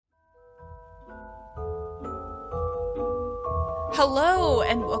Hello,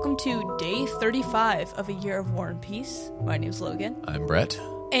 and welcome to day 35 of A Year of War and Peace. My name's Logan. I'm Brett.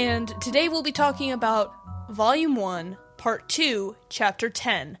 And today we'll be talking about Volume 1, Part 2, Chapter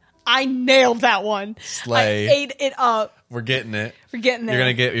 10. I nailed that one. Slay. I ate it up. We're getting it. We're getting there.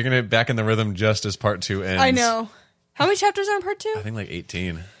 You're gonna get back in the rhythm just as Part 2 ends. I know. How many chapters are in Part 2? I think like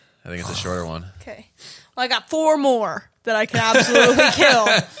 18. I think it's a shorter one. Okay. Well, I got 4 more that I can absolutely kill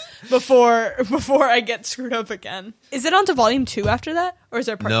before I get screwed up again. Is it on to Volume 2 after that? Or is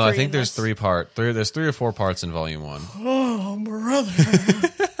there Part 3? No, I think there's there's 3 or 4 parts in Volume 1. Oh, brother.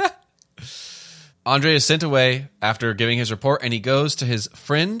 Andrei is sent away after giving his report, and he goes to his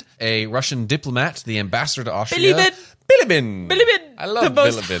friend, a Russian diplomat, the ambassador to Austria. Bilibin. Bilibin. I love the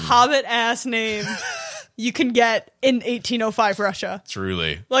most Bilibin. Hobbit-ass name you can get in 1805 Russia.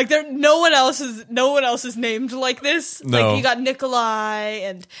 Truly. Like no one else is named like this. No. Like you got Nikolai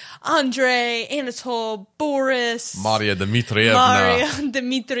and Andrei, Anatole, Boris, Maria Dmitrievna.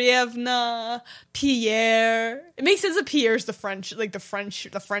 Pierre. It makes sense that Pierre's the French, like the Frenchie,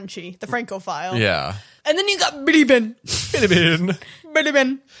 the Francophile. Yeah. And then you got Bilibin. Bilibin.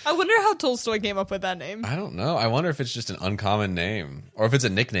 Bilibin. I wonder how Tolstoy came up with that name. I don't know. I wonder if it's just an uncommon name, or if it's a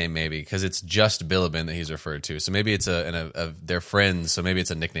nickname, maybe, because it's just Bilibin that he's referred to. So maybe it's they're friends. So maybe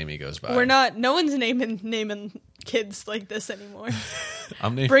it's a nickname he goes by. No one's naming kids like this anymore.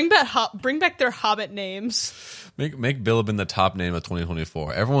 I'm naming. Bring back their Hobbit names. Make Bilibin the top name of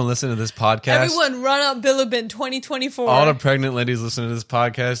 2024. Everyone listen to this podcast. Everyone run up Bilibin 2024. All the pregnant ladies listening to this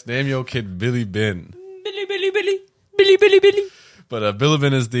podcast, name your kid Billy Bin. Billy. But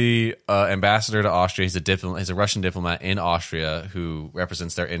Bilibin is the ambassador to Austria. He's a Russian diplomat in Austria who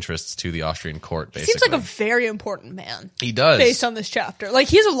represents their interests to the Austrian court. Basically, Seems like a very important man. He does, based on this chapter. Like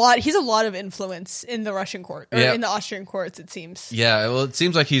he's a lot of influence in the Russian court or in the Austrian courts. It seems. Yeah, well, it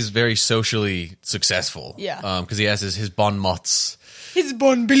seems like he's very socially successful. Yeah, because he has his bon mots.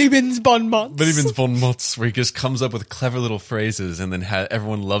 Bilibin's bon mots. Bilibin's bon mots, where he just comes up with clever little phrases, and then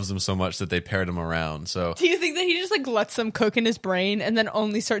everyone loves him so much that they paired him around. So, do you think that he just like lets them cook in his brain and then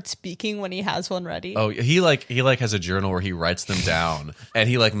only starts speaking when he has one ready? Oh, he has a journal where he writes them down, and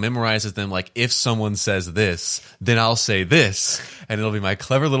he like memorizes them. Like, if someone says this, then I'll say this, and it'll be my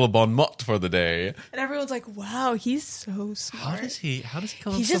clever little bon mot for the day. And everyone's like, "Wow, he's so smart." How does he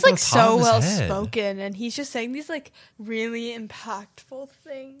come up He's with just stuff like on the top so of his well head? spoken, and he's just saying these like really impactful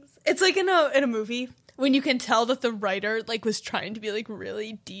things. It's like in a movie when you can tell that the writer like was trying to be like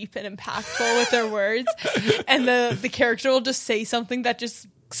really deep and impactful with their words, and the character will just say something that just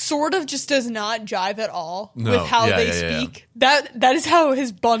sort of just does not jive at all with how they speak. Yeah. That is how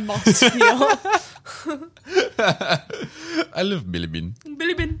his bon mots feel. I love Bilibin.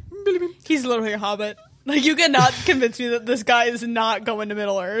 Bilibin. He's literally a hobbit. Like, you cannot convince me that this guy is not going to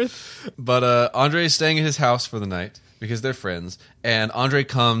Middle Earth. But Andrei is staying at his house for the night because they're friends. And Andrei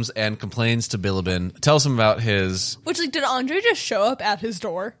comes and complains to Bilibin, tells him about his... Which, like, did Andrei just show up at his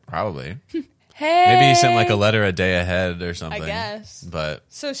door? Probably. Hey! Maybe he sent, like, a letter a day ahead or something. I guess. But...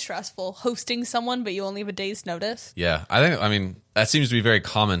 So stressful. Hosting someone, but you only have a day's notice? Yeah. I mean, that seems to be very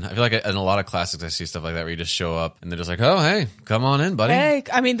common. I feel like in a lot of classics I see stuff like that where you just show up and they're just like, oh, hey, come on in, buddy. Hey,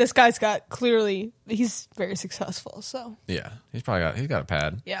 I mean, this guy's got he's very successful, so. Yeah. He's got a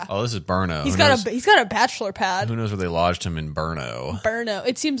pad. Yeah. Oh, this is Brno. He's got a bachelor pad. Who knows where they lodged him in Brno? Brno.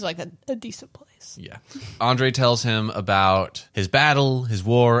 It seems like a decent place. Yeah. Andrei tells him about his battle, his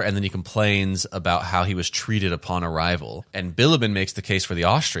war, and then he complains about how he was treated upon arrival. And Bilibin makes the case for the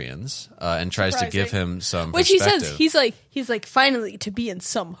Austrians and tries to give him some Which perspective. he says, he's like, finally to be in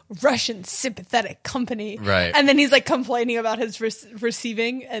some Russian sympathetic company. Right. And then he's like complaining about his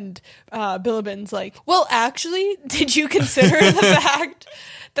receiving, and Bilibin's like, well, actually, did you consider the fact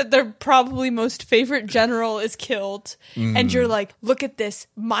that their probably most favorite general is killed, and you're like, look at this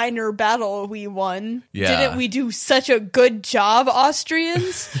minor battle we won. Yeah. Didn't we do such a good job,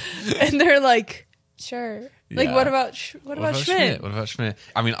 Austrians? And they're like, sure. Like, Yeah. what about Schmidt? What about Schmidt?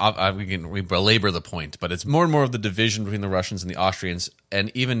 I mean, we belabor the point, but it's more and more of the division between the Russians and the Austrians, and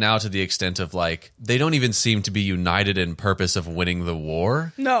even now to the extent of, like, they don't even seem to be united in purpose of winning the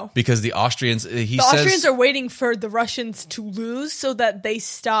war. No. Because the Austrians, Austrians are waiting for the Russians to lose so that they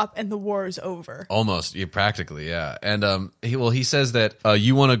stop and the war is over. Almost, practically, yeah. And he says that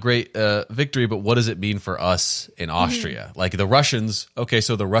you won a great victory, but what does it mean for us in Austria? Mm-hmm. Like the Russians, okay,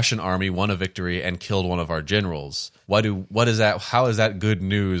 so the Russian army won a victory and killed one of our generals. What is that? How is that good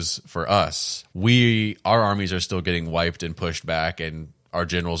news for us? Our armies are still getting wiped and pushed back, and our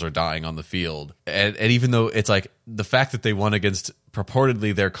generals are dying on the field. And even though it's like the fact that they won against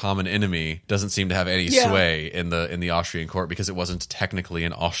purportedly their common enemy doesn't seem to have any sway in the Austrian court because it wasn't technically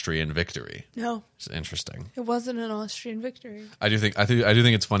an Austrian victory. No. It's interesting. It wasn't an Austrian victory. I do think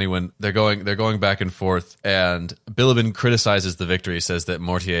it's funny when they're going back and forth, and Bilibin criticizes the victory, says that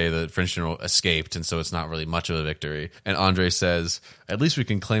Mortier, the French general, escaped, and so it's not really much of a victory. And Andre says, "At least we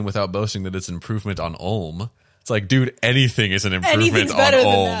can claim without boasting that it's an improvement on Ulm." It's like, dude, anything is an improvement on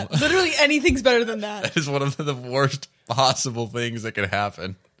Ulm. That. Literally anything's better than that. That is one of the worst possible things that could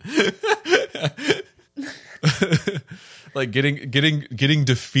happen. Like getting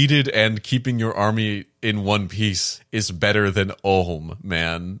defeated and keeping your army in one piece is better than Ulm,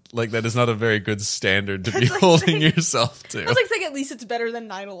 man. Like, that is not a very good standard to be holding yourself to. That's like saying at least it's better than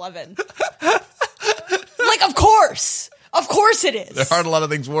 9/11. Like, of course. Of course it is. There aren't a lot of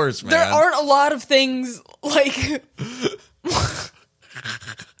things worse, man. There aren't a lot of things like...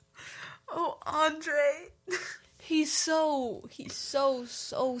 Oh, Andre. He's so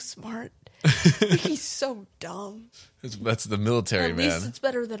smart. He's so dumb. That's the military, man. At least it's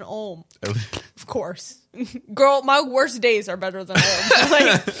better than Ulm. Of course. Girl, my worst days are better than Ulm.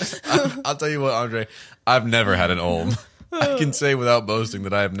 Like, I'll tell you what, Andre. I've never had an Ulm. I can say without boasting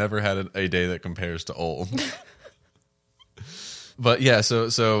that I have never had a day that compares to Ulm. But yeah,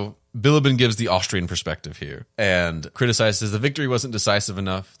 so Bilibin gives the Austrian perspective here and criticizes the victory wasn't decisive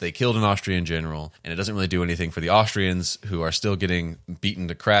enough. They killed an Austrian general, and it doesn't really do anything for the Austrians, who are still getting beaten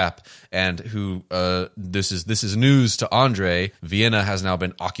to crap, and who this is news to Andre. Vienna has now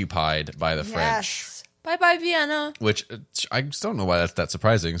been occupied by the French. Bye-bye, Vienna. Which, I just don't know why that's that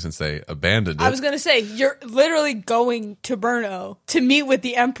surprising, since they abandoned it. I was going to say, you're literally going to Brno to meet with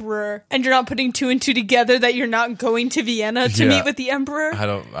the Emperor, and you're not putting two and two together that you're not going to Vienna to meet with the Emperor?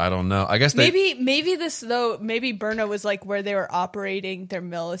 I don't know. I guess maybe Brno was like where they were operating their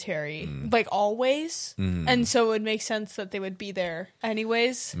military, like always. And so it would make sense that they would be there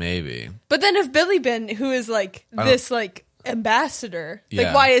anyways. Maybe. But then if Bilibin, who is like this, like, ambassador,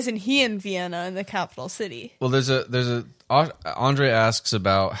 like, why isn't he in Vienna, in the capital city? Well, there's a Andre asks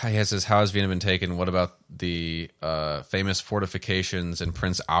about, he says, how has Vienna been taken? What about the famous fortifications in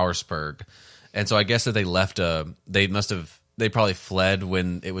Prince Auersperg? And so I guess that they probably fled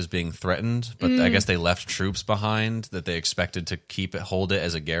when it was being threatened, but I guess they left troops behind that they expected to hold it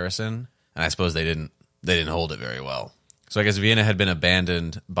as a garrison, and I suppose they didn't hold it very well. So I guess Vienna had been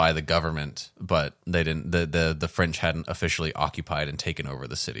abandoned by the government, but they didn't. The French hadn't officially occupied and taken over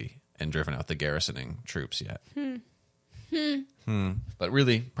the city and driven out the garrisoning troops yet. But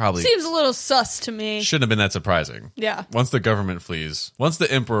really, probably seems a little sus to me. Shouldn't have been that surprising. Yeah. Once the government flees, once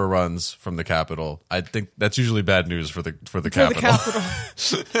the emperor runs from the capital, I think that's usually bad news for the capital.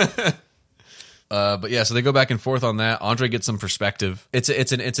 But yeah, so they go back and forth on that. Andre gets some perspective. It's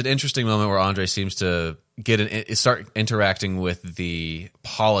an interesting moment where Andre seems to start interacting with the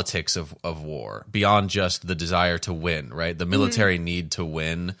politics of war beyond just the desire to win, right? The military need to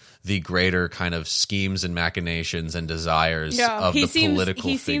win, the greater kind of schemes and machinations and desires of the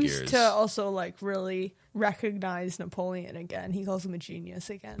political figures. He seems to also like really recognize Napoleon again. He calls him a genius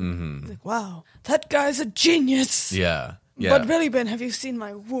again. He's like, wow, that guy's a genius. Yeah. But Bilibin, have you seen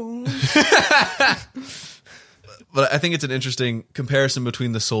my wound? But I think it's an interesting comparison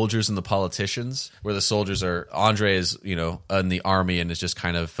between the soldiers and the politicians, where the soldiers Andre is, in the army and is just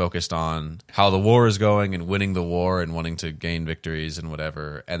kind of focused on how the war is going and winning the war and wanting to gain victories and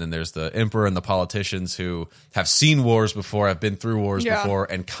whatever. And then there's the emperor and the politicians who have seen wars before, have been through wars before,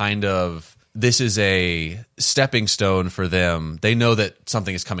 and kind of, this is a stepping stone for them. They know that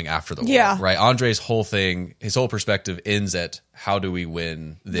something is coming after the war, right? Andre's whole thing, his whole perspective ends at how do we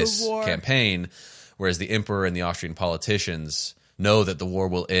win this campaign, whereas the emperor and the Austrian politicians know that the war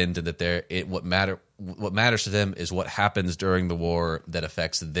will end and that what matters to them is what happens during the war that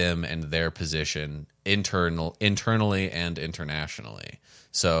affects them and their position internally and internationally.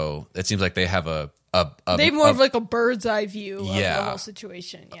 So it seems like they have they have more of like a bird's eye view of the whole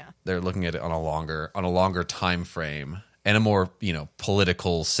situation. Yeah, they're looking at it on a longer time frame and a more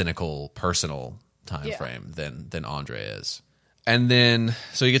political, cynical, personal time frame than Andre is. And then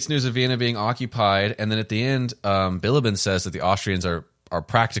so he gets news of Vienna being occupied, and then at the end, Bilibin says that the Austrians are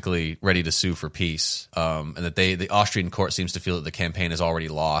practically ready to sue for peace, and that the Austrian court seems to feel that the campaign is already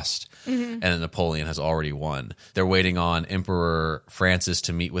lost, and that Napoleon has already won. They're waiting on Emperor Francis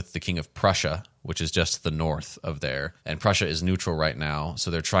to meet with the King of Prussia, which is just the north of there, and Prussia is neutral right now,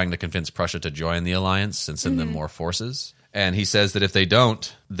 so they're trying to convince Prussia to join the alliance and send them more forces. And he says that if they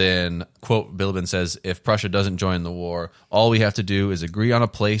don't, then, quote, Bilibin says, if Prussia doesn't join the war, all we have to do is agree on a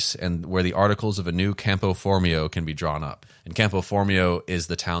place and where the articles of a new Campo Formio can be drawn up. And Campo Formio is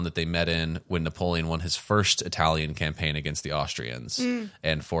the town that they met in when Napoleon won his first Italian campaign against the Austrians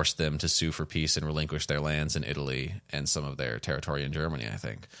and forced them to sue for peace and relinquish their lands in Italy and some of their territory in Germany, I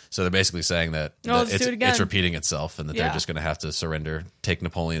think. So they're basically saying that, it's repeating itself and that they're just going to have to surrender, take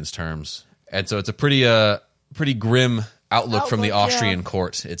Napoleon's terms. And so it's a pretty grim outlook from the Austrian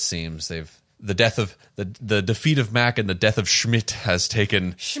court, it seems. The death of the defeat of Mack and the death of Schmidt has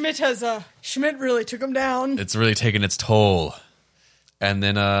taken. Schmidt really took him down. It's really taken its toll. And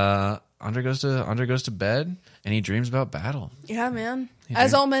then Andre goes to bed and he dreams about battle. Yeah, man.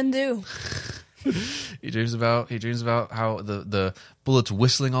 As all men do. He dreams about how the bullets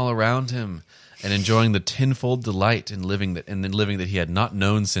whistling all around him and enjoying the tenfold delight in living that he had not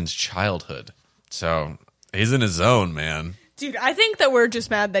known since childhood. So he's in his zone, man. Dude, I think that we're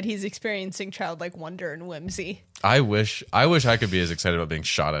just mad that he's experiencing childlike wonder and whimsy. I wish I could be as excited about being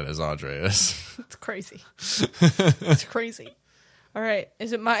shot at as Andre is. It's crazy. It's crazy. All right,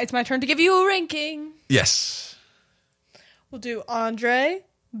 it's my turn to give you a ranking. Yes. We'll do Andre,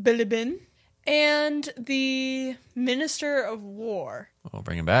 Bilibin, and the Minister of War. We'll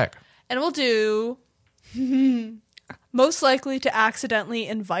bring him back. And we'll do most likely to accidentally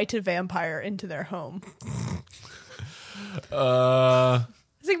invite a vampire into their home.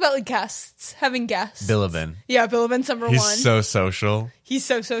 Think about like guests, having guests. Bilibin. Yeah, Bilibin's number one. He's so social. He's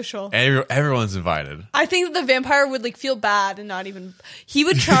so social. Everyone's invited. I think the vampire would like feel bad and not even. He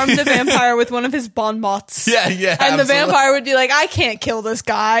would charm the vampire with one of his bon mots. Yeah. And absolutely. The vampire would be like, "I can't kill this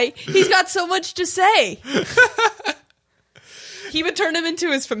guy. He's got so much to say." He would turn him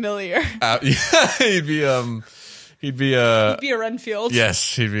into his familiar. He'd be a Renfield.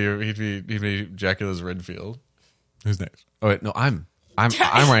 Yes, he'd be Dracula's Renfield. Who's next? Oh wait, no, I'm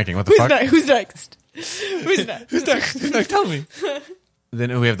ranking. What the fuck? Who's next? Who's next? Who's next? Tell me.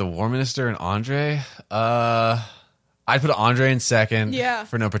 Then we have the War Minister and Andre. I'd put Andre in second. Yeah.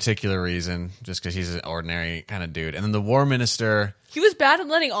 For no particular reason, just because he's an ordinary kind of dude. And then the War Minister. He was bad at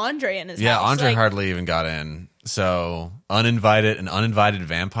letting Andre in his house. Yeah, Andre hardly even got in. So an uninvited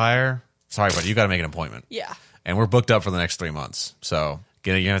vampire. Sorry, buddy, you got to make an appointment. Yeah. And we're booked up for the next 3 months. So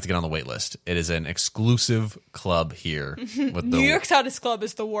you're going to have to get on the wait list. It is an exclusive club here. With New York's hottest club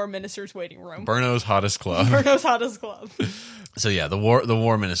is the War Minister's waiting room. Brno's hottest club. Brno's hottest club. So yeah, the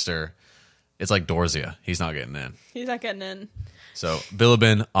War Minister, it's like Dorsia. He's not getting in. He's not getting in. So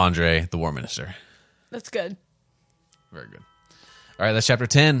Bilibin, Andre, the War Minister. That's good. Very good. All right, that's chapter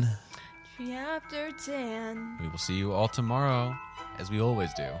 10. Chapter 10. We will see you all tomorrow, as we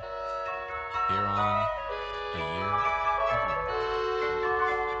always do, here on A Year of War.